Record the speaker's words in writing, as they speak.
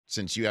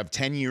since you have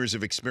 10 years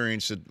of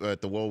experience at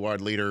the worldwide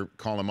leader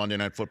calling Monday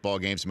Night Football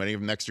games, many of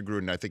them next to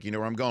Gruden. I think you know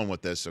where I'm going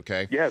with this,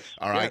 okay? Yes.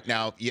 All right. Yes.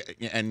 Now,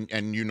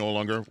 and you no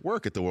longer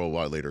work at the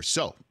worldwide leader.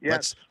 So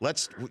yes.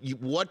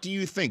 What do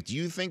you think? Do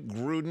you think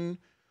Gruden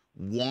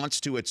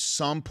wants to at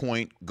some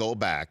point go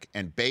back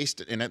and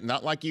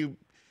not like you've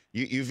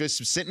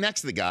just sit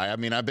next to the guy. I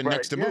mean, I've been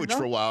next to Mooch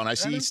for a while, and I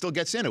see he still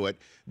gets into it.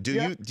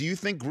 Do you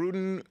think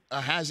Gruden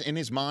has in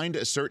his mind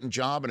a certain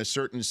job and a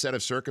certain set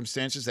of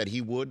circumstances that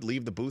he would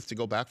leave the booth to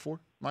go back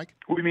for, Mike?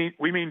 We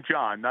mean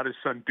John, not his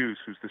son Deuce,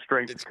 who's the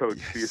strength coach,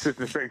 the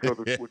assistant strength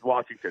coach with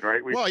Washington,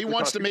 right? Well, he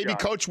wants to maybe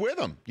coach with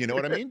him. You know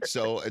what I mean?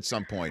 So at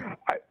some point,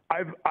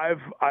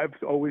 I've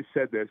always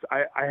said this.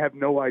 I have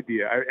no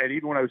idea, and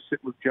even when I was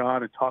sitting with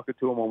John and talking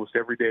to him almost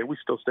every day, we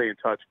still stay in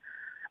touch.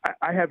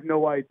 I have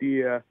no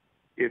idea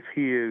if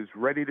he is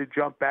ready to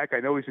jump back.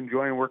 I know he's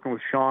enjoying working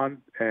with Sean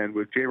and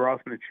with Jay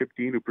Rothman and Chip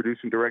Dean, who produce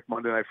and direct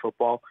Monday Night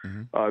Football.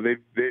 Mm-hmm.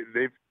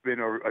 They've been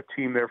a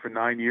team there for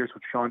 9 years,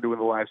 with Sean doing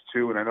the last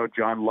 2, and I know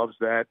John loves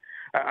that.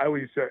 I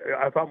always,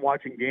 if I'm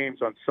watching games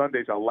on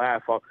Sundays, I'll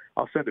laugh.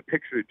 I'll send a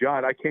picture to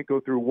John. I can't go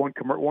through one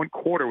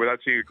quarter without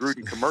seeing a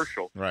Gruden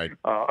commercial right.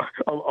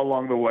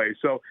 Along the way.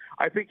 So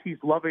I think he's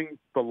loving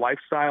the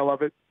lifestyle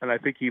of it, and I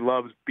think he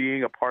loves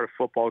being a part of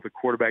football at the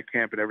quarterback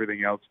camp and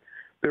everything else.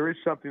 There is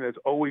something that's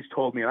always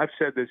told me, and I've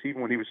said this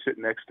even when he was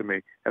sitting next to me,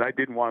 and I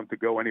didn't want him to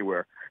go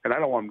anywhere, and I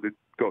don't want him to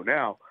go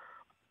now.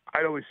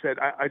 I always said,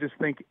 I just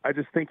think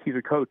he's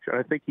a coach, and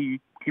I think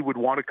he would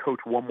want to coach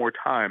one more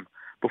time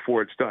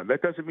before it's done.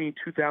 That doesn't mean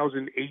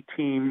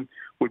 2018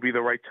 would be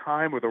the right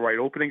time or the right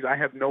openings. I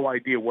have no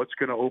idea what's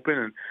going to open,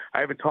 and I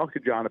haven't talked to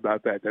John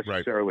about that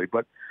necessarily. Right.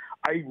 But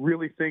I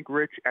really think,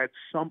 Rich, at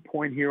some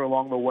point here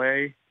along the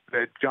way,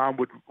 that John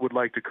would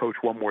like to coach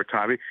one more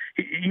time.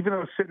 Even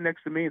though sitting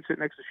next to me and sitting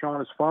next to Sean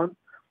is fun,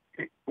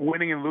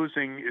 winning and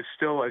losing is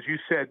still, as you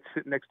said,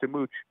 sitting next to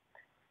Mooch,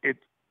 it's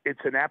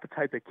an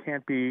appetite that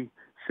can't be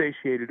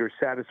satiated or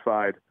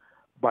satisfied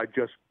by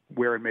just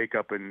wearing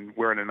makeup and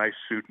wearing a nice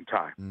suit and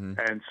tie. Mm-hmm.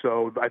 And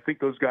so I think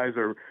those guys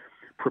are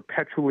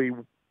perpetually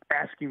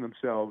asking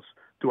themselves,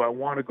 do I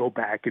want to go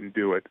back and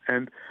do it?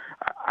 And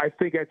I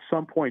think at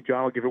some point,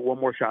 John will give it one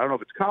more shot. I don't know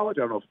if it's college.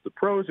 I don't know if it's the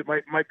pros. It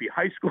might be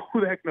high school. Who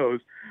the heck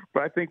knows?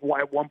 But I think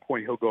at one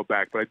point he'll go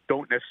back. But I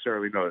don't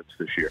necessarily know it's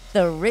this year.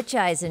 The Rich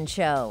Eisen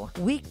Show,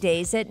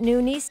 weekdays at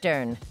noon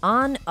Eastern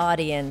on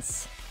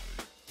Audience.